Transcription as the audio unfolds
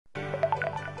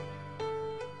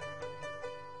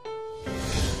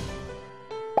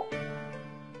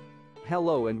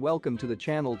Hello and welcome to the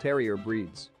channel Terrier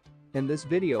Breeds. In this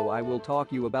video I will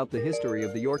talk you about the history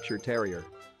of the Yorkshire Terrier.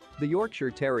 The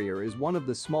Yorkshire Terrier is one of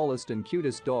the smallest and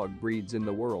cutest dog breeds in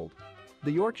the world.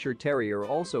 The Yorkshire Terrier,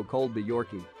 also called the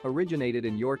Yorkie, originated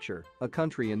in Yorkshire, a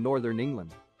country in northern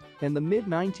England. In the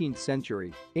mid-19th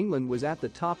century, England was at the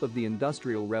top of the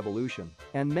Industrial Revolution,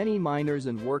 and many miners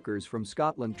and workers from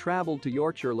Scotland travelled to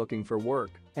Yorkshire looking for work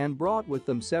and brought with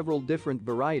them several different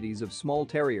varieties of small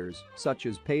terriers, such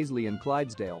as Paisley and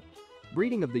Clydesdale.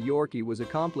 Breeding of the Yorkie was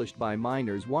accomplished by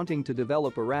miners wanting to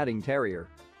develop a ratting terrier.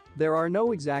 There are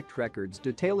no exact records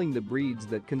detailing the breeds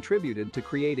that contributed to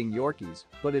creating Yorkies,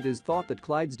 but it is thought that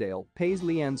Clydesdale,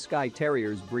 Paisley and Skye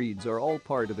Terriers breeds are all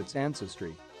part of its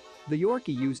ancestry. The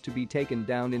Yorkie used to be taken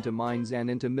down into mines and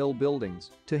into mill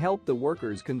buildings to help the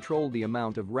workers control the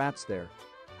amount of rats there.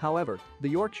 However, the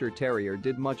Yorkshire Terrier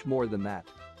did much more than that.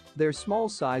 Their small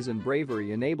size and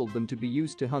bravery enabled them to be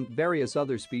used to hunt various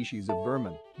other species of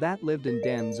vermin that lived in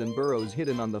dens and burrows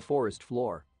hidden on the forest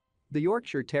floor. The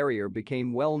Yorkshire Terrier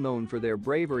became well known for their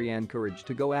bravery and courage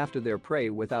to go after their prey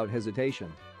without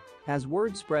hesitation. As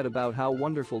word spread about how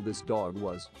wonderful this dog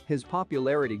was, his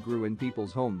popularity grew in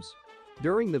people's homes.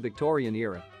 During the Victorian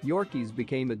era, Yorkies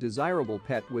became a desirable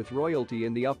pet with royalty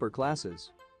in the upper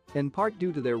classes. In part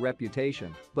due to their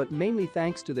reputation, but mainly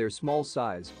thanks to their small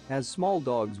size, as small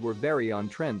dogs were very on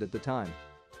trend at the time.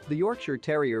 The Yorkshire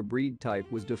Terrier breed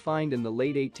type was defined in the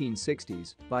late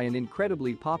 1860s by an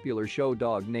incredibly popular show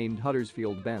dog named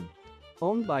Huddersfield Ben.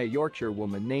 Owned by a Yorkshire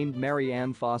woman named Mary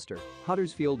Ann Foster,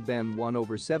 Huddersfield Ben won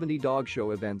over 70 dog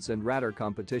show events and ratter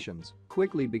competitions,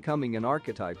 quickly becoming an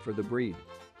archetype for the breed.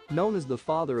 Known as the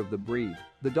father of the breed,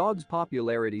 the dog's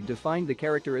popularity defined the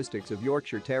characteristics of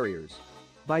Yorkshire Terriers.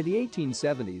 By the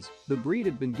 1870s, the breed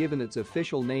had been given its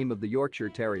official name of the Yorkshire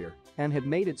Terrier and had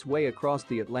made its way across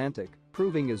the Atlantic,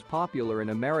 proving as popular in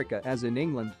America as in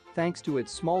England thanks to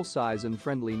its small size and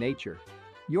friendly nature.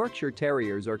 Yorkshire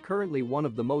Terriers are currently one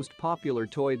of the most popular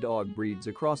toy dog breeds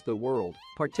across the world,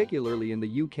 particularly in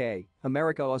the UK,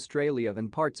 America, Australia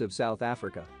and parts of South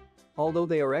Africa. Although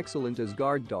they are excellent as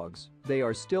guard dogs, they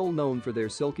are still known for their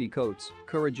silky coats,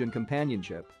 courage and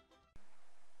companionship.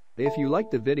 If you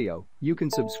liked the video, you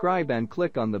can subscribe and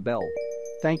click on the bell.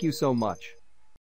 Thank you so much.